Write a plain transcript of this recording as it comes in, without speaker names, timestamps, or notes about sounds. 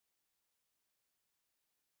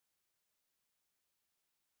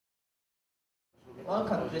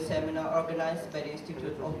Welcome to the seminar organized by the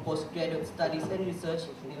Institute of Postgraduate Studies and Research,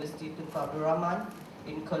 University Tunku Abdul Rahman,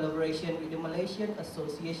 in collaboration with the Malaysian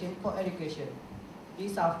Association for Education.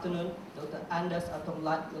 This afternoon, Dr. Anders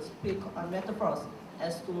Atonglat will speak on metaphors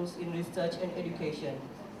as tools in research and education.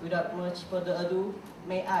 Without much further ado,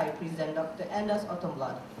 may I present Dr. Anders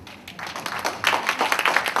Atonglat.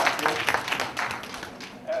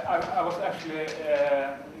 I was actually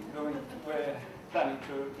planning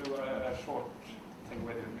to do a short thing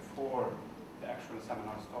with you before the actual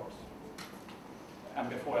seminar starts. And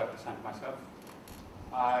before I present myself,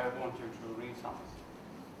 I want you to read something.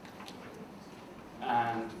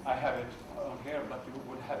 And I have it on here, but you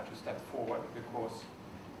would have to step forward because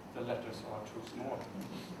the letters are too small.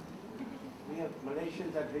 We have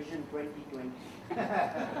Malaysians at Vision 2020.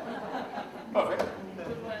 Perfect.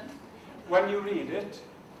 When you read it,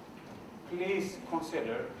 please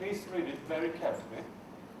read it very carefully.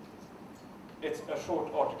 It's a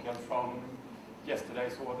short article from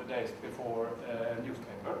yesterday's or the days before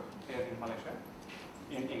newspaper here in Malaysia,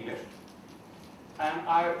 in English. And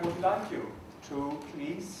I would like you to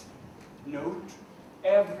please note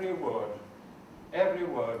every word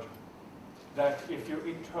that if you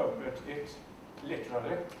interpret it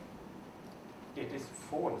literally, it is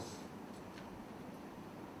false.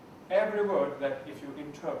 Every word that if you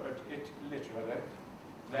interpret it literally,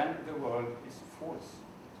 then the word is false.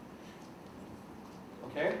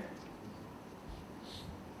 Okay?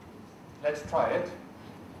 Let's try it.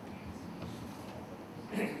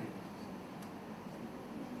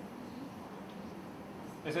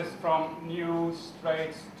 This is from New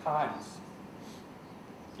Straits Times.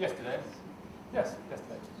 Yesterday? Yes,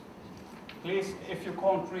 yesterday. Please, if you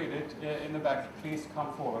can't read it in the back, please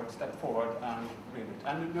come forward, step forward and read it.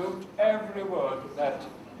 And note every word that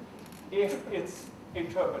if it's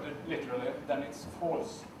interpreted literally, then it's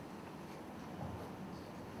false.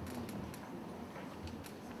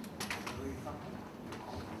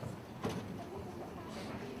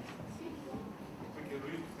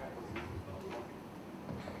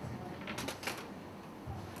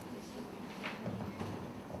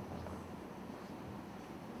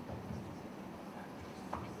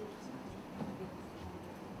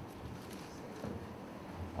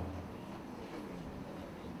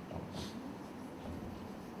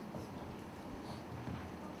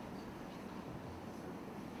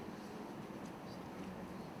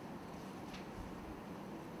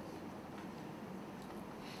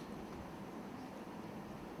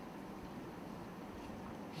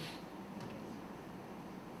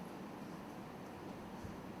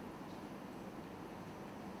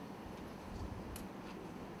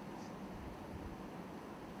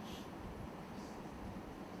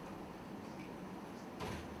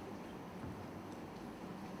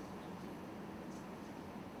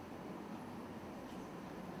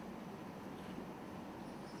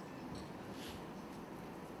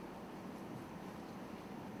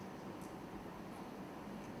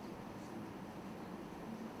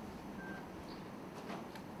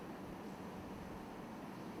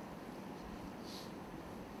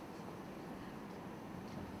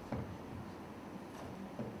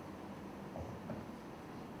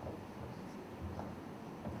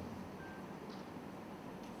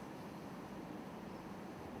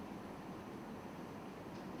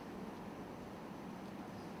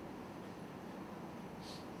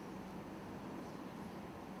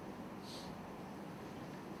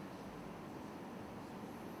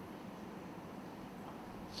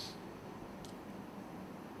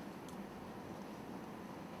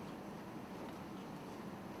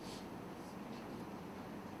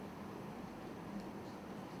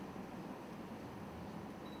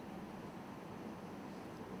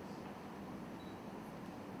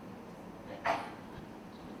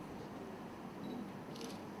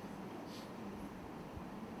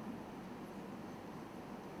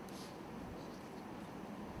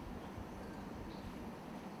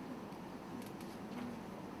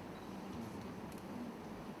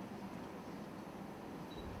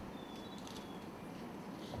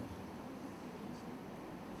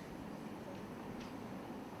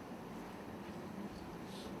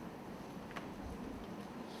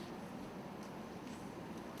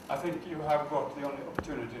 I think you have got the only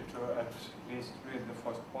opportunity to at least read the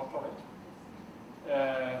first part of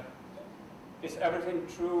it. Is everything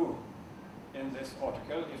true in this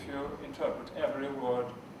article if you interpret every word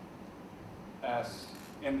as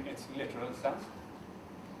in its literal sense?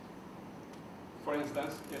 For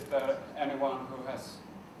instance, is there anyone who has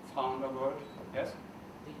found a word? Yes?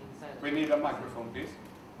 We need a microphone, please.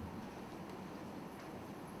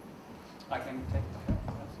 I can take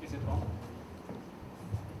it. Is it on?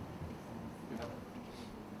 You have it.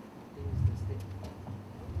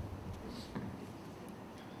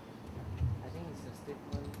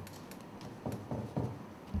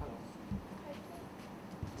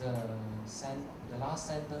 the the last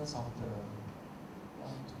sentence of the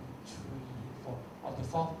 1, 2, 3, 4 of the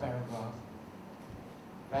 4th paragraph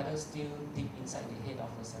rather still dig inside the head of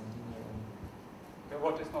a 17-year-old. Okay,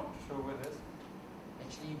 what is not true with this?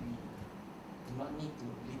 Actually, we do not need to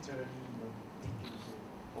literally dig into,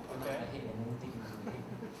 open up the head and then dig into the head.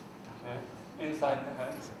 Okay. Inside the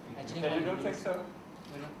head. Actually, Okay, you don't think so?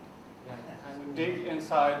 Yeah, Dig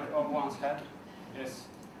inside of one's head is,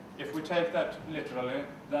 if we take that literally,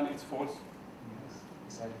 then it's false.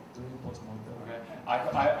 it's like doing postmortem. Okay.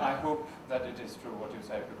 I hope that it is true what you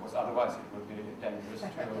say, because otherwise it would be dangerous to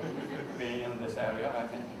be in this area, I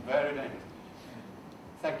think. Very dangerous.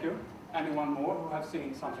 Thank you. Anyone more who have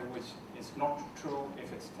seen something which is not true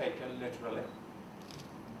if it's taken literally?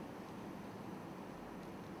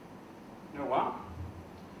 No one?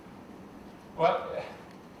 Well,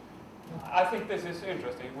 I think this is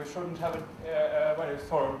interesting. We shouldn't have a very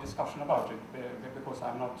thorough discussion about it because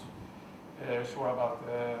I'm not sure about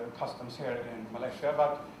the customs here in Malaysia,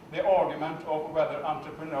 but the argument of whether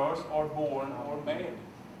entrepreneurs are born or made.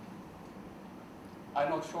 I'm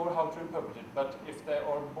not sure how to interpret it, but if they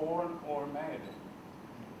are born or made.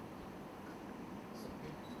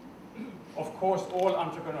 Of course, all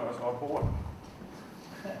entrepreneurs are born.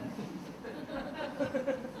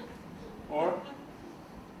 Or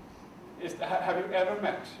have you ever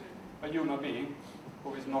met a human being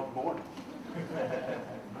who is not born?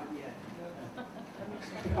 Not yet.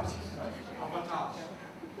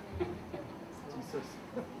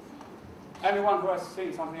 Anyone who has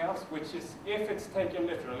seen something else, which is, if it's taken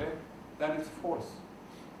literally, then it's false.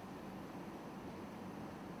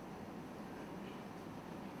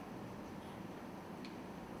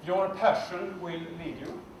 Your passion will lead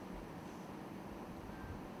you.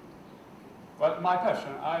 Well, my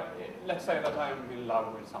passion, let's say that I am in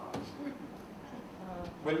love with someone.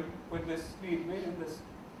 Will this lead me in this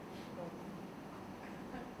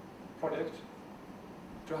project?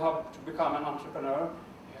 To become an entrepreneur?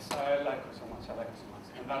 Yes, I like her so much, I like her so much.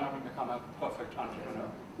 And then I will become a perfect entrepreneur.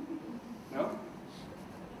 No?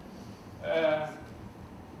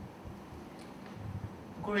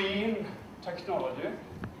 Green technology.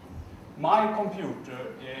 My computer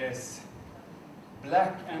is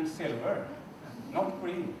black and silver, not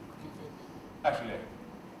green, actually.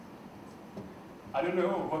 I don't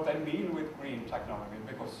know what they mean with green technology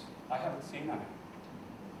because I haven't seen any,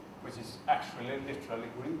 which is actually literally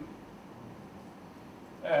green.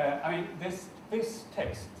 I mean, this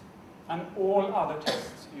text and all other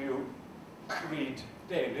texts you read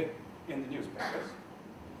daily in the newspapers,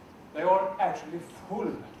 they are actually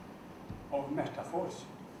full of metaphors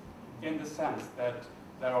in the sense that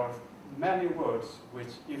there are many words which,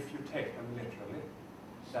 if you take them literally,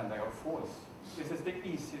 then they are false. This is the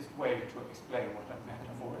easiest way to explain what a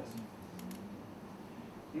metaphor is.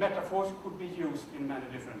 Metaphors could be used in many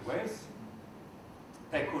different ways.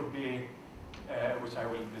 They could be, which I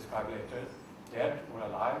will describe later, dead or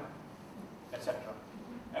alive, etc.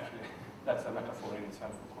 Actually, that's a metaphor in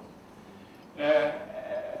itself, of course.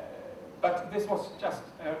 But this was just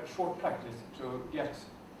a short practice to get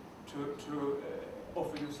to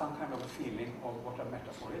offer you some kind of a feeling of what a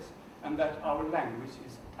metaphor is, and that our language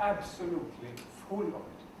is absolutely full of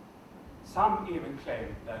it. Some even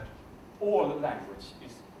claim that all language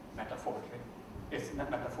is metaphorical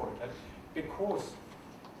because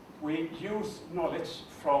we use knowledge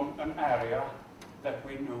from an area that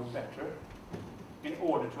we know better in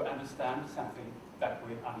order to understand something that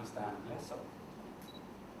we understand less of.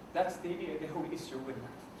 That's the whole issue with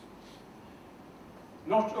metaphors.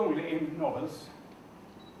 Not only in novels,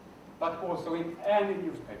 but also in any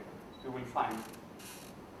newspaper, you will find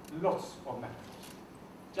lots of metaphors.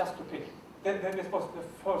 Just to pick. This was the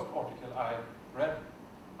first article I read.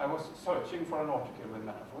 I was searching for an article with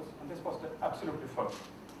metaphors, and this was the absolutely first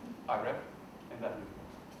I read in that newspaper.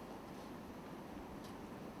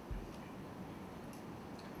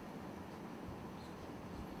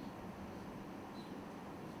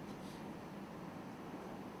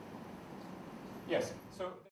 Yes, so